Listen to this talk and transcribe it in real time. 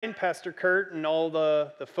online, Pastor Kurt, and all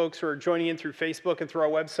the folks who are joining in through Facebook and through our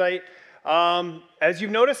website. As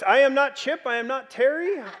you've noticed, I am not Chip. I am not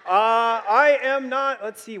Terry. I am not,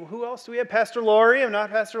 let's see, who else do we have? Pastor Lori. I'm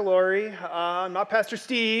not Pastor Lori. I'm not Pastor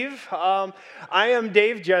Steve. I am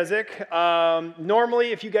Dave Jezik.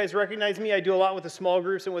 Normally, if you guys recognize me, I do a lot with the small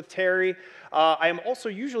groups and with Terry. I am also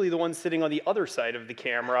usually the one sitting on the other side of the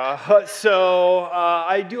camera, so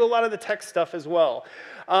I do a lot of the tech stuff as well.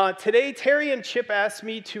 Today, Terry and Chip asked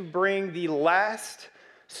me to bring the last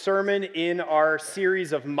sermon in our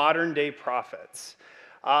series of modern day prophets.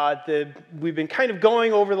 We've been kind of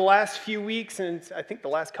going over the last few weeks, and I think the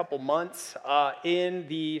last couple months, in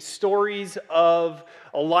the stories of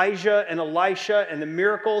Elijah and Elisha and the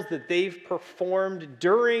miracles that they've performed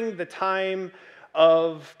during the time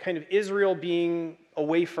of kind of Israel being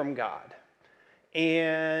away from God.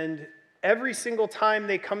 And every single time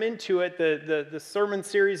they come into it, the sermon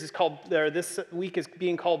series is called, this week is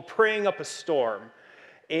being called Praying Up a Storm.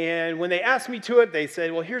 And when they asked me to it, they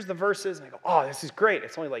said, well, here's the verses. And I go, oh, this is great.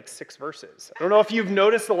 It's only like 6 verses. I don't know if you've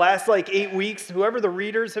noticed the last 8 weeks, whoever the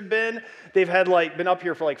readers have been, they've had been up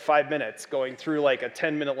here for 5 minutes going through a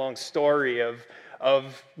 10-minute long story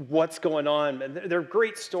of what's going on. And they're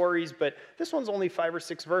great stories, but this one's only 5 or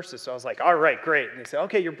 6 verses. So I was like, all right, great. And they said,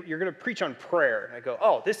 okay, you're going to preach on prayer. And I go,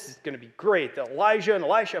 oh, this is going to be great. Elijah and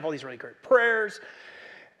Elisha have all these really great prayers.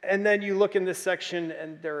 And then you look in this section,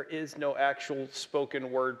 and there is no actual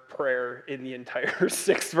spoken word prayer in the entire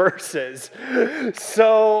 6 verses.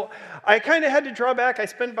 So I kind of had to draw back. I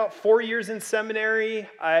spent about 4 years in seminary.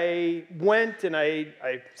 I went and I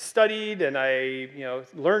studied, and I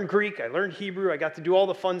learned Greek. I learned Hebrew. I got to do all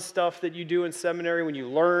the fun stuff that you do in seminary when you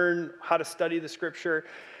learn how to study the Scripture.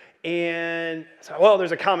 And so, well,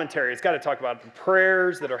 there's a commentary. It's got to talk about the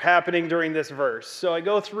prayers that are happening during this verse. So I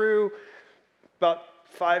go through about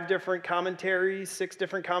 5 different commentaries, 6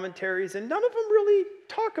 different commentaries, and none of them really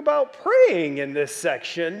talk about praying in this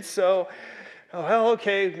section. So, well,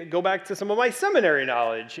 okay, go back to some of my seminary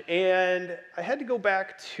knowledge. And I had to go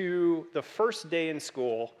back to the first day in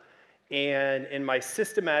school and in my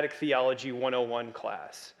Systematic Theology 101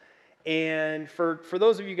 class. And for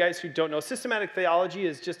those of you guys who don't know, systematic theology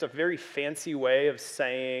is just a very fancy way of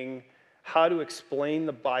saying how to explain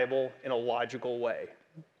the Bible in a logical way.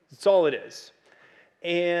 That's all it is.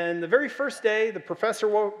 And the very first day, the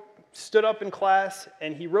professor stood up in class,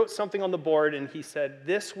 and he wrote something on the board, and he said,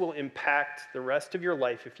 this will impact the rest of your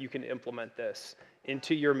life if you can implement this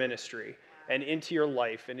into your ministry and into your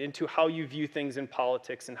life and into how you view things in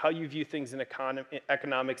politics and how you view things in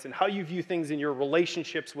economics and how you view things in your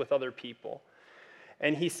relationships with other people.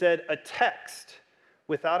 And he said, a text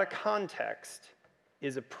without a context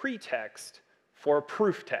is a pretext for a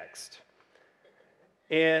proof text.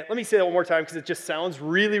 And let me say that one more time because it just sounds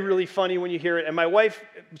really, really funny when you hear it. And my wife,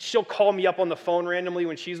 she'll call me up on the phone randomly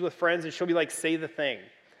when she's with friends, and she'll be like, say the thing.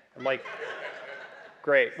 I'm like,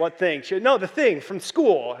 great, what thing? She'll, no, the thing from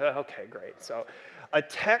school. Okay, great. So a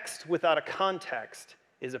text without a context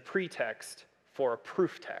is a pretext for a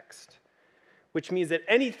proof text, which means that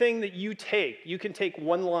anything that you can take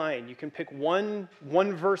one line, you can pick one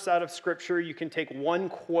verse out of Scripture, you can take one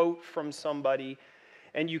quote from somebody,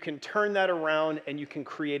 and you can turn that around and you can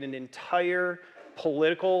create an entire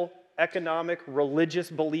political, economic,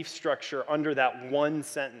 religious belief structure under that one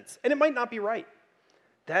sentence. And it might not be right.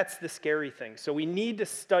 That's the scary thing. So we need to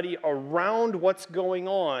study around what's going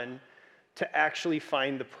on to actually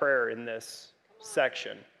find the prayer in this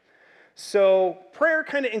section. So prayer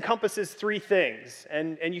kind of encompasses 3 things.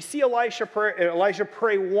 And you see Elijah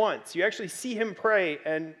pray once. You actually see him pray.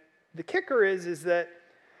 And the kicker is that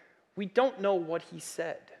we don't know what he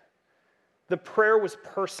said. The prayer was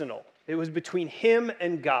personal. It was between him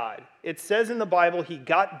and God. It says in the Bible, he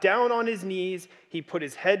got down on his knees, he put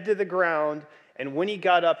his head to the ground, and when he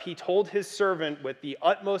got up, he told his servant with the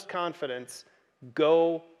utmost confidence,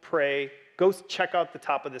 go pray, go check out the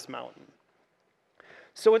top of this mountain.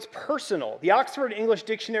 So it's personal. The Oxford English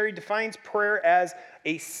Dictionary defines prayer as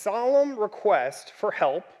a solemn request for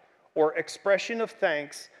help or expression of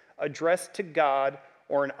thanks addressed to God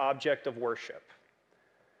or an object of worship,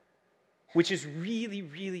 which is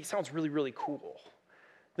sounds really, really cool.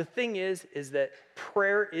 The thing is that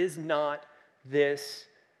prayer is not this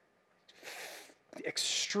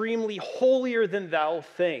extremely holier than thou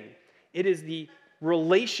thing. It is the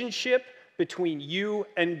relationship between you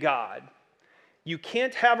and God. You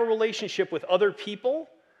can't have a relationship with other people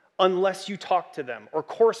unless you talk to them or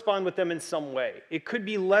correspond with them in some way. It could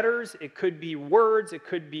be letters, it could be words, it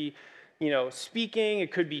could be speaking,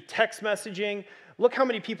 it could be text messaging, Look how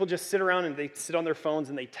many people just sit around and they sit on their phones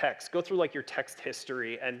and they text. Go through like your text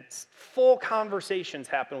history, and full conversations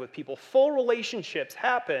happen with people. Full relationships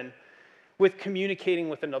happen with communicating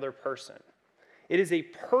with another person. It is a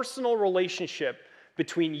personal relationship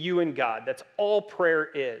between you and God. That's all prayer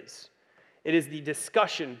is. It is the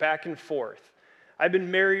discussion back and forth. I've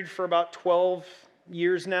been married for about 12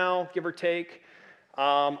 years now, give or take.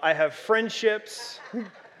 I have friendships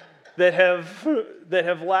that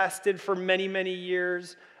have lasted for many, many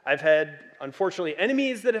years. I've had, unfortunately,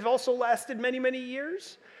 enemies that have also lasted many, many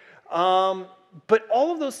years. But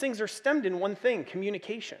all of those things are stemmed in one thing: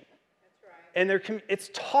 communication. That's right. And it's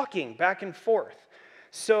talking back and forth.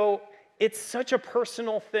 So it's such a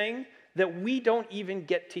personal thing that we don't even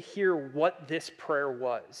get to hear what this prayer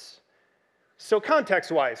was. So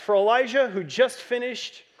context-wise, for Elijah, who just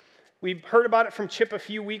finished, we heard about it from Chip a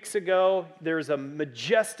few weeks ago. There's a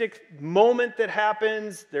majestic moment that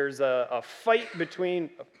happens. There's a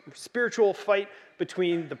spiritual fight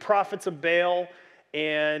between the prophets of Baal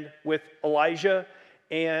and with Elijah.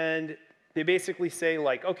 And they basically say,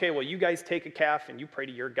 like, okay, well, you guys take a calf and you pray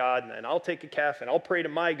to your God, and then I'll take a calf and I'll pray to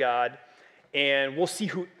my God, and we'll see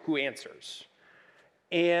who answers.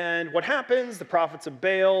 And what happens, the prophets of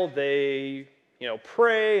Baal, they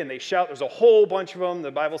pray and they shout. There's a whole bunch of them.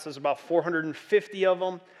 The Bible says about 450 of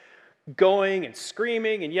them going and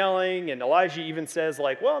screaming and yelling. And Elijah even says,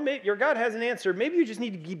 like, well, your God hasn't answered. Maybe you just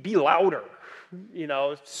need to be louder.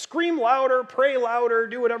 Scream louder, pray louder,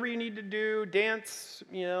 do whatever you need to do, dance,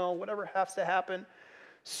 whatever has to happen.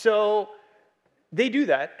 So they do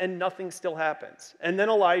that, and nothing still happens. And then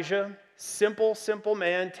Elijah, simple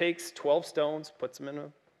man, takes 12 stones, puts them in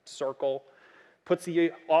a circle, puts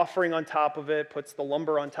the offering on top of it, puts the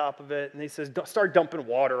lumber on top of it, and he says, start dumping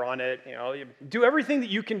water on it. Do everything that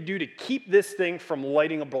you can do to keep this thing from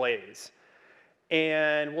lighting ablaze,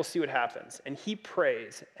 and we'll see what happens. And he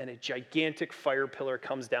prays, and a gigantic fire pillar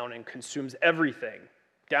comes down and consumes everything,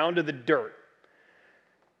 down to the dirt.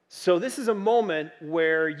 So this is a moment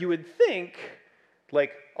where you would think,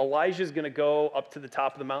 like, Elijah's going to go up to the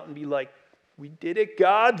top of the mountain and be like, we did it,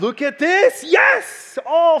 God. Look at this. Yes,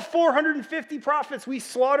 all 450 prophets. We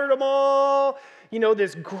slaughtered them all.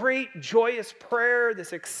 This great, joyous prayer,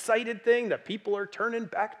 this excited thing that people are turning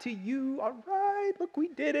back to you. All right, look, we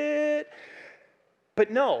did it.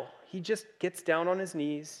 But no, he just gets down on his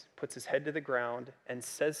knees, puts his head to the ground, and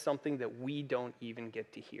says something that we don't even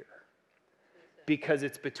get to hear. Because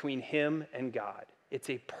it's between him and God. It's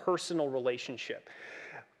a personal relationship.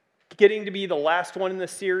 Getting to be the last one in the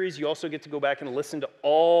series, you also get to go back and listen to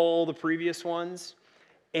all the previous ones.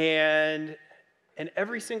 And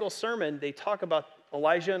every single sermon, they talk about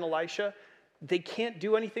Elijah and Elisha. They can't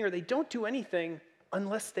do anything, or they don't do anything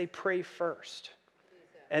unless they pray first.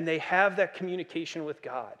 And they have that communication with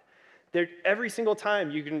God. Every single time,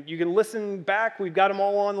 you can listen back. We've got them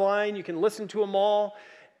all online. You can listen to them all.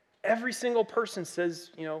 Every single person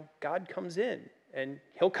says, God comes in. And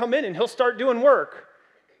he'll come in and he'll start doing work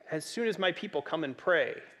as soon as my people come and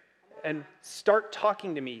pray and start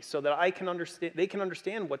talking to me so that they can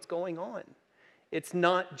understand what's going on. It's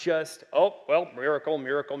not just, miracle,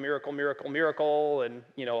 miracle, miracle, miracle, miracle, and,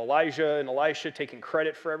 Elijah and Elisha taking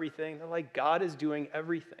credit for everything. They're like, God is doing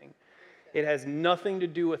everything. It has nothing to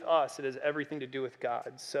do with us. It has everything to do with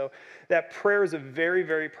God. So that prayer is a very,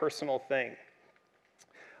 very personal thing.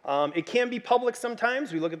 It can be public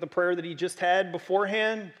sometimes. We look at the prayer that he just had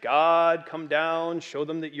beforehand. God, come down, show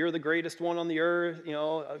them that you're the greatest one on the earth,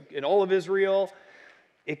 in all of Israel.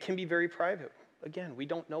 It can be very private. Again, we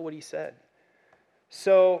don't know what he said.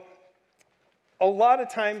 So a lot of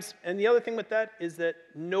times, and the other thing with that is that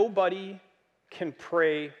nobody can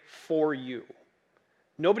pray for you.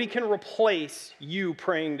 Nobody can replace you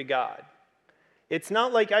praying to God. It's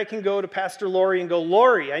not like I can go to Pastor Lori and go,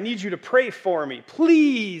 Lori, I need you to pray for me.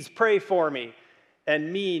 Please pray for me.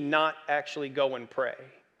 And me not actually go and pray.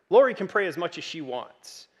 Lori can pray as much as she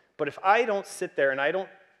wants. But if I don't sit there and I don't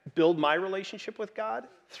build my relationship with God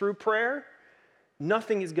through prayer,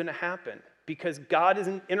 nothing is going to happen because God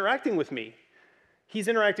isn't interacting with me. He's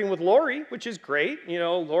interacting with Lori, which is great.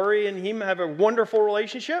 Lori and him have a wonderful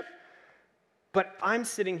relationship. But I'm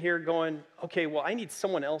sitting here going, okay, well, I need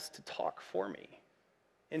someone else to talk for me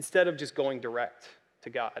instead of just going direct to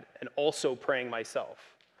God and also praying myself.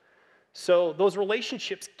 So those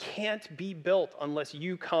relationships can't be built unless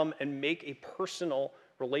you come and make a personal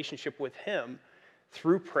relationship with him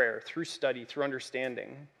through prayer, through study, through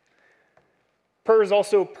understanding. Prayer is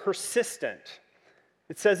also persistent.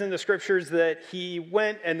 It says in the scriptures that he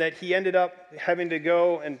went and that he ended up having to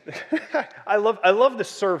go and I love the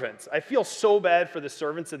servants. I feel so bad for the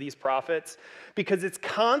servants of these prophets because it's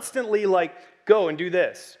constantly like, go and do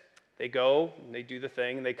this. They go and they do the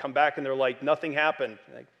thing and they come back and they're like, nothing happened.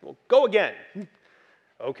 Like, well, go again.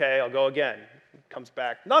 Okay, I'll go again. Comes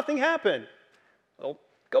back, nothing happened. Well,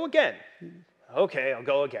 go again. Okay, I'll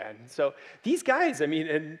go again. So these guys, I mean,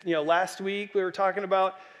 and last week we were talking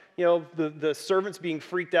about the servants being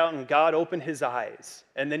freaked out and God opened his eyes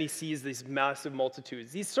and then he sees these massive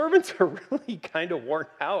multitudes. These servants are really kind of worn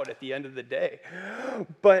out at the end of the day.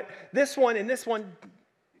 But this one,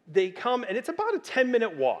 they come and it's about a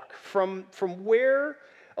 10-minute walk from where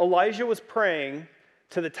Elijah was praying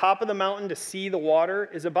to the top of the mountain to see the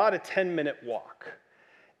water is about a 10-minute walk.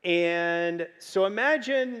 And so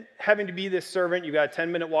imagine having to be this servant. You got a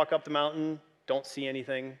 10-minute walk up the mountain, don't see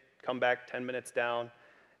anything, come back 10 minutes down.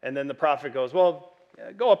 And then the prophet goes, well,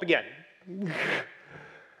 go up again.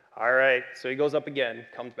 All right, so he goes up again,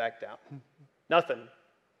 comes back down. Nothing.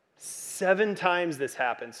 7 times this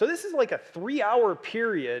happens. So this is like a 3-hour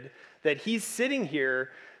period that he's sitting here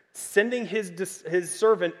sending his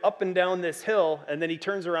servant up and down this hill, and then he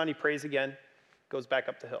turns around, he prays again, goes back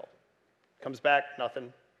up the hill. Comes back,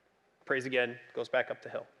 nothing. Prays again, goes back up the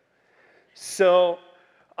hill. So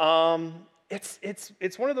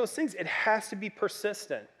it's one of those things. It has to be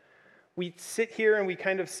persistent. We sit here and we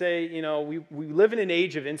kind of say, we live in an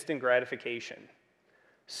age of instant gratification.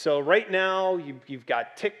 So right now, you've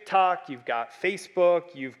got TikTok, you've got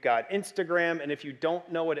Facebook, you've got Instagram, and if you don't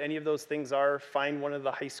know what any of those things are, find one of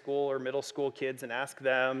the high school or middle school kids and ask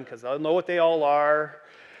them, because they'll know what they all are.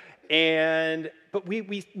 But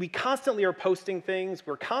we constantly are posting things.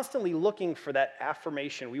 We're constantly looking for that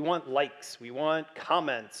affirmation. We want likes. We want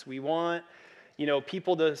comments. We want,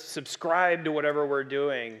 people to subscribe to whatever we're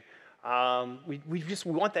doing. We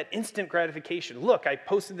want that instant gratification. Look, I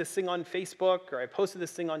posted this thing on Facebook, or I posted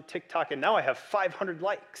this thing on TikTok, and now I have 500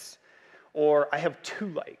 likes, or I have 2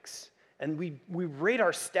 likes. And we rate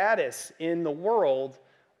our status in the world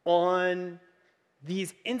on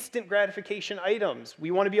these instant gratification items.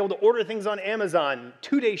 We want to be able to order things on Amazon.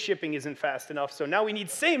 2-day shipping isn't fast enough, so now we need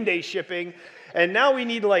same-day shipping, and now we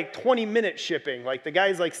need like 20-minute shipping. Like the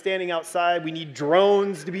guy's like standing outside. We need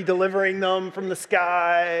drones to be delivering them from the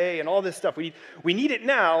sky and all this stuff. We need it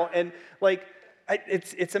now, and like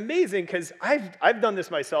it's amazing because I've done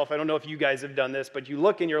this myself. I don't know if you guys have done this, but you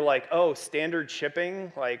look and you're like, oh, standard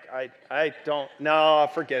shipping? Like I don't, no,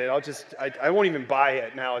 forget it. I won't even buy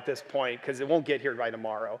it now at this point because it won't get here by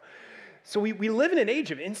tomorrow. So we live in an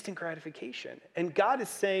age of instant gratification. And God is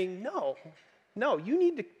saying, no, you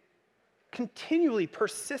need to continually,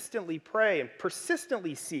 persistently pray and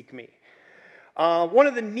persistently seek me. One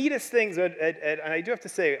of the neatest things, and I do have to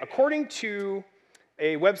say, according to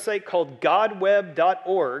a website called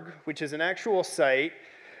godweb.org, which is an actual site,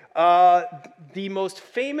 the most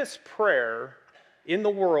famous prayer in the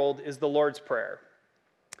world is the Lord's Prayer.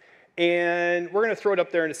 And we're going to throw it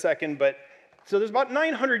up there in a second, but so there's about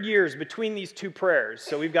 900 years between these 2 prayers.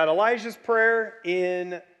 So we've got Elijah's prayer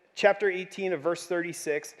in chapter 18 of verse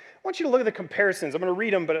 36. I want you to look at the comparisons. I'm going to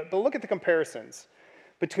read them, but look at the comparisons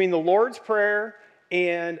between the Lord's Prayer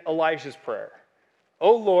and Elijah's prayer.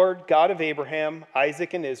 O Lord, God of Abraham,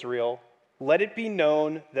 Isaac, and Israel, let it be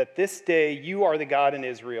known that this day you are the God in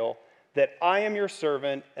Israel, that I am your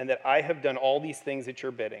servant, and that I have done all these things at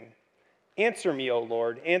your bidding. Answer me, O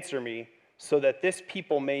Lord, answer me, so that this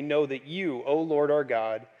people may know that you, O Lord, are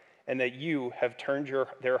God, and that you have turned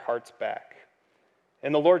their hearts back.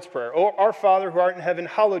 And the Lord's Prayer, O our Father who art in heaven,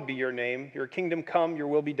 hallowed be your name. Your kingdom come, your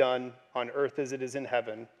will be done, on earth as it is in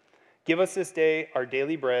heaven. Give us this day our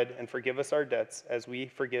daily bread, and forgive us our debts as we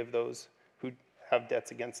forgive those who have debts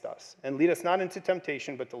against us. And lead us not into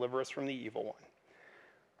temptation, but deliver us from the evil one.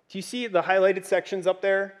 Do you see the highlighted sections up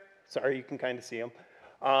there? Sorry, you can kind of see them.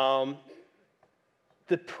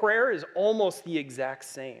 The prayer is almost the exact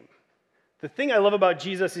same. The thing I love about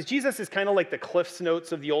Jesus is kind of like the Cliff's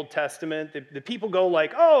Notes of the Old Testament. The people go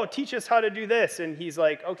like, oh, teach us how to do this. And he's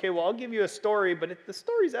like, okay, well, I'll give you a story, but the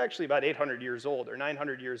story's actually about 800 years old or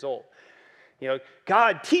 900 years old.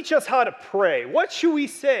 God, teach us how to pray. What should we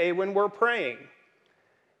say when we're praying?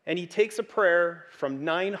 And he takes a prayer from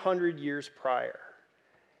 900 years prior,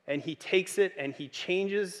 and he takes it and he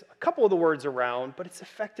changes a couple of the words around, but it's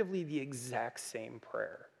effectively the exact same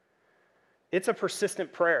prayer. It's a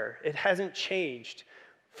persistent prayer. It hasn't changed.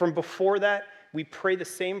 From before that, we pray the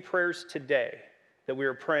same prayers today that we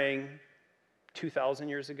were praying 2,000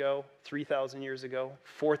 years ago, 3,000 years ago,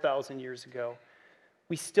 4,000 years ago.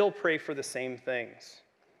 We still pray for the same things.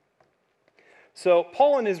 So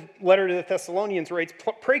Paul in his letter to the Thessalonians writes,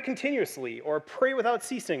 pray continuously or pray without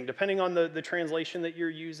ceasing, depending on the translation that you're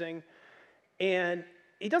using. And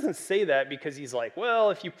he doesn't say that because he's like,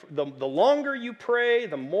 well, if you the longer you pray,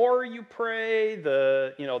 the more you pray,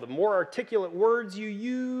 the more articulate words you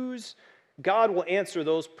use, God will answer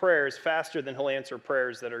those prayers faster than he'll answer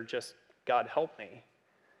prayers that are just, God help me.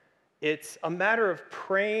 It's a matter of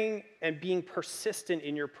praying and being persistent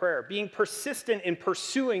in your prayer, being persistent in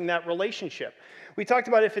pursuing that relationship. We talked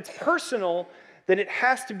about if it's personal, then it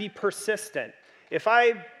has to be persistent. If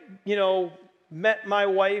I, met my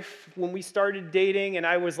wife when we started dating and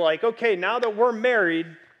I was like, okay, now that we're married,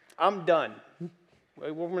 I'm done.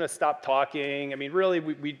 We're going to stop talking. I mean, really,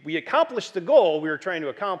 we accomplished the goal we were trying to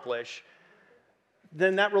accomplish,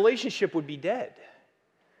 then that relationship would be dead.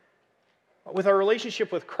 With our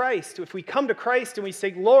relationship with Christ, if we come to Christ and we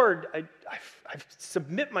say, Lord, I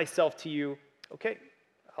submit myself to you, okay,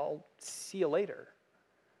 I'll see you later.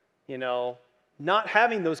 Not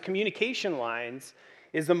having those communication lines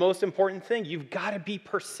is the most important thing. You've got to be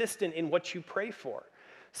persistent in what you pray for.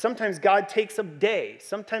 Sometimes God takes a day.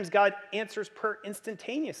 Sometimes God answers prayer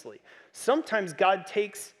instantaneously. Sometimes God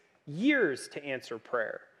takes years to answer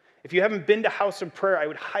prayer. If you haven't been to House of Prayer, I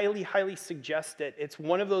would highly, highly suggest it. It's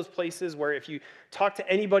one of those places where if you talk to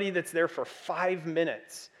anybody that's there for 5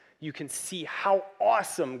 minutes, you can see how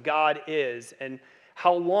awesome God is and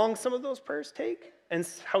how long some of those prayers take and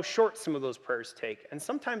how short some of those prayers take. And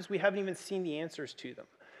sometimes we haven't even seen the answers to them.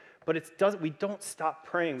 But we don't stop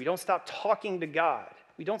praying. We don't stop talking to God.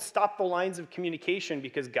 We don't stop the lines of communication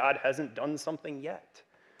because God hasn't done something yet.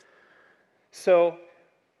 So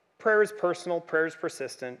prayer is personal. Prayer is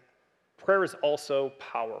persistent. Prayer is also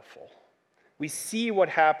powerful. We see what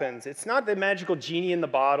happens. It's not the magical genie in the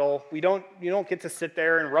bottle. You don't get to sit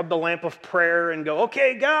there and rub the lamp of prayer and go,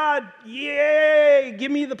 okay, God, yay,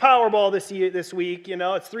 give me the Powerball this week.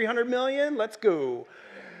 It's 300 million, let's go.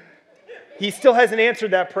 He still hasn't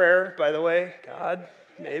answered that prayer, by the way. God,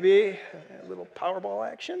 maybe a little Powerball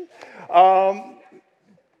action.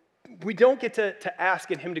 We don't get to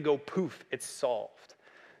ask him to go poof, it's solved.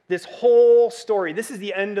 This whole story, this is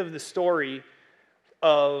the end of the story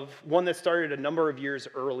of one that started a number of years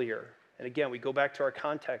earlier. And again, we go back to our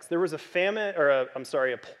context. There was a famine,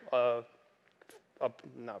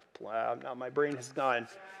 my brain has gone.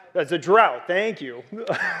 That's a drought, thank you.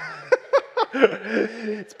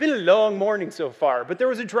 It's been a long morning so far, but there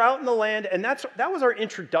was a drought in the land, and that was our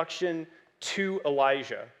introduction to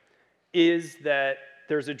Elijah, is that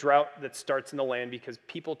there's a drought that starts in the land because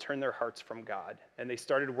people turn their hearts from God, and they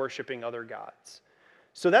started worshiping other gods.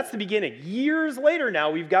 So that's the beginning. Years later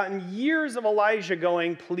now, we've gotten years of Elijah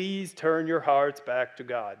going, please turn your hearts back to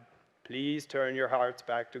God. Please turn your hearts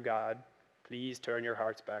back to God. Please turn your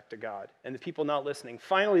hearts back to God. And the people not listening.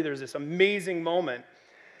 Finally, there's this amazing moment,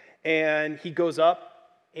 and he goes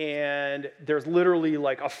up, and there's literally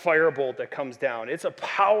like a firebolt that comes down. It's a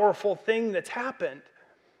powerful thing that's happened.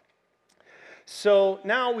 So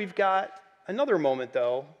now we've got another moment,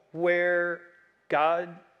 though, where God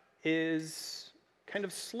is kind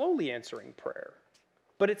of slowly answering prayer.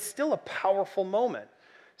 But it's still a powerful moment.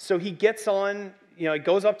 So he gets on, he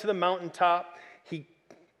goes up to the mountaintop, he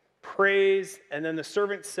prays, and then the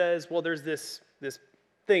servant says, well, there's this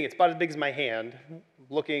thing, it's about as big as my hand,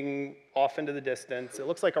 looking off into the distance. It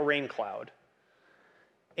looks like a rain cloud.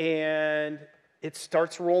 And it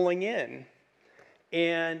starts rolling in.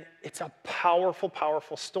 And it's a powerful,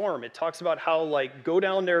 powerful storm. It talks about how, go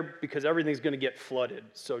down there because everything's going to get flooded.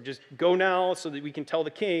 So just go now so that we can tell the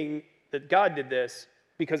king that God did this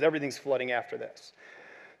because everything's flooding after this.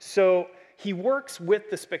 So he works with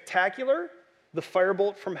the spectacular, the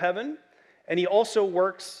firebolt from heaven, and he also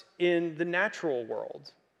works in the natural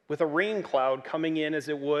world with a rain cloud coming in as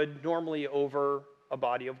it would normally over a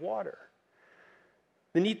body of water.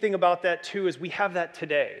 The neat thing about that, too, is we have that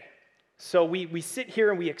today. So we sit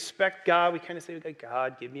here and we expect God. We kind of say,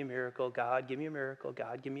 God, give me a miracle. God, give me a miracle.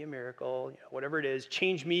 God, give me a miracle. Whatever it is,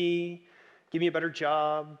 change me. Give me a better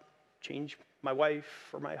job. Change my wife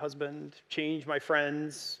or my husband. Change my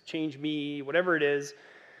friends. Change me. Whatever it is.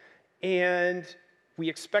 And we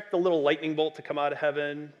expect the little lightning bolt to come out of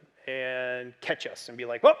heaven and catch us and be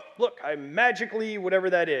like, well, look, I'm magically,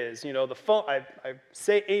 whatever that is. The phone, I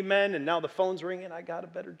say amen, and now the phone's ringing. I got a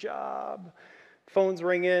better job. Phones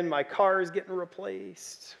ring in, my car is getting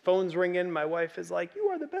replaced. Phones ring in, my wife is like, you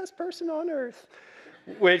are the best person on earth,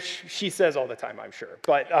 which she says all the time, I'm sure.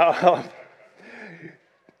 But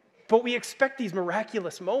we expect these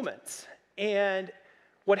miraculous moments. And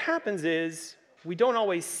what happens is we don't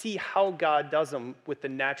always see how God does them with the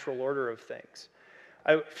natural order of things.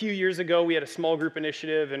 A few years ago, we had a small group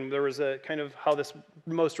initiative, and there was a kind of how this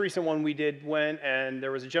most recent one we did went, and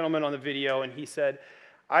there was a gentleman on the video, and he said,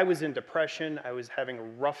 I was in depression. I was having a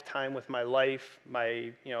rough time with my life.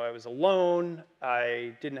 I was alone.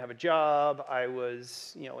 I didn't have a job. I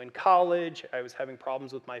was, in college. I was having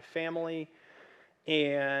problems with my family.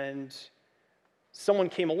 And someone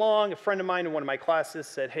came along, a friend of mine in one of my classes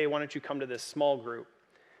said, hey, why don't you come to this small group?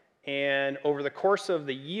 And over the course of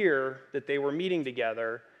the year that they were meeting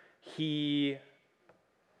together, he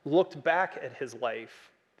looked back at his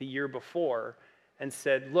life the year before and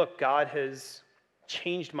said, look, God has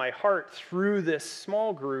changed my heart through this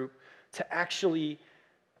small group to actually,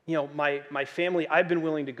 my family, I've been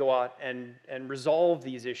willing to go out and resolve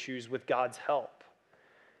these issues with God's help.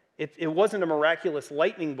 It wasn't a miraculous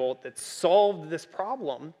lightning bolt that solved this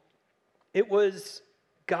problem. It was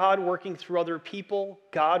God working through other people,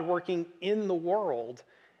 God working in the world,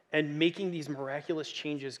 and making these miraculous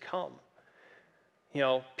changes come.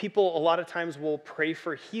 People a lot of times will pray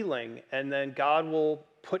for healing, and then God will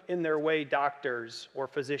put in their way doctors or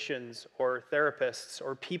physicians or therapists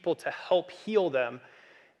or people to help heal them.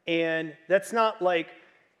 And that's not like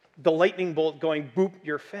the lightning bolt going, boop,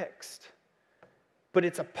 you're fixed. But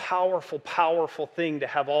it's a powerful, powerful thing to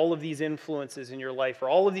have all of these influences in your life, or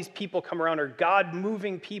all of these people come around, or God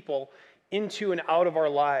moving people into and out of our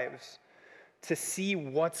lives to see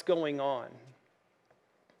what's going on.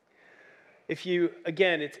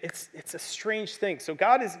 Again, it's a strange thing. So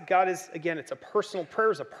God is again,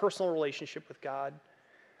 prayer is a personal relationship with God.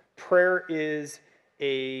 Prayer is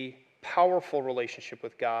a powerful relationship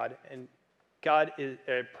with God, and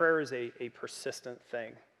prayer is a persistent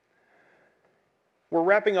thing. We're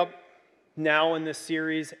wrapping up now in this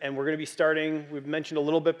series, and we're going to be starting, we've mentioned a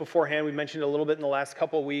little bit beforehand, we mentioned a little bit in the last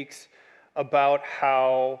couple of weeks about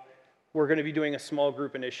how we're going to be doing a small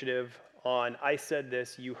group initiative on I said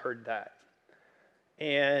this, you heard that.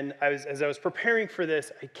 And as I was preparing for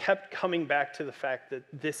this, I kept coming back to the fact that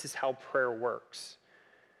this is how prayer works,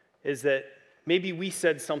 is that maybe we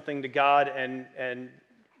said something to God and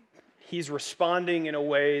he's responding in a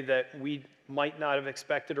way that we might not have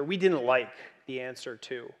expected, or we didn't like the answer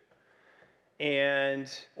to.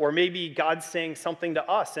 Or maybe God's saying something to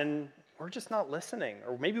us and we're just not listening,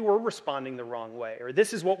 or maybe we're responding the wrong way, or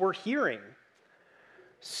this is what we're hearing.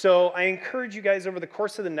 So I encourage you guys over the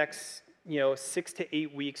course of the next 6 to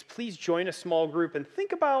 8 weeks, please join a small group and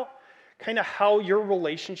think about kind of how your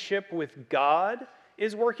relationship with God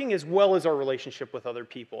is working, as well as our relationship with other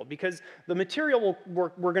people. Because the material we're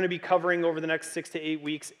going to be covering over the next 6 to 8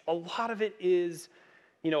 weeks, a lot of it is,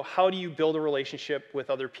 how do you build a relationship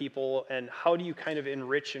with other people, and how do you kind of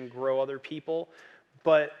enrich and grow other people?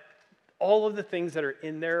 But all of the things that are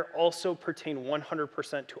in there also pertain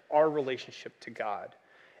 100% to our relationship to God.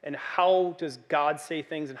 And how does God say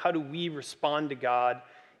things, and how do we respond to God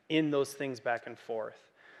in those things back and forth?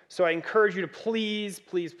 So I encourage you to please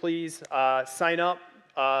sign up.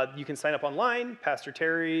 You can sign up online. Pastor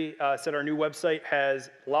Terry said our new website has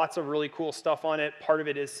lots of really cool stuff on it. Part of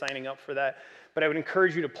it is signing up for that. But I would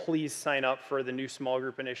encourage you to please sign up for the new small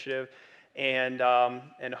group initiative. And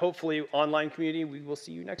hopefully, online community, we will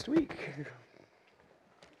see you next week.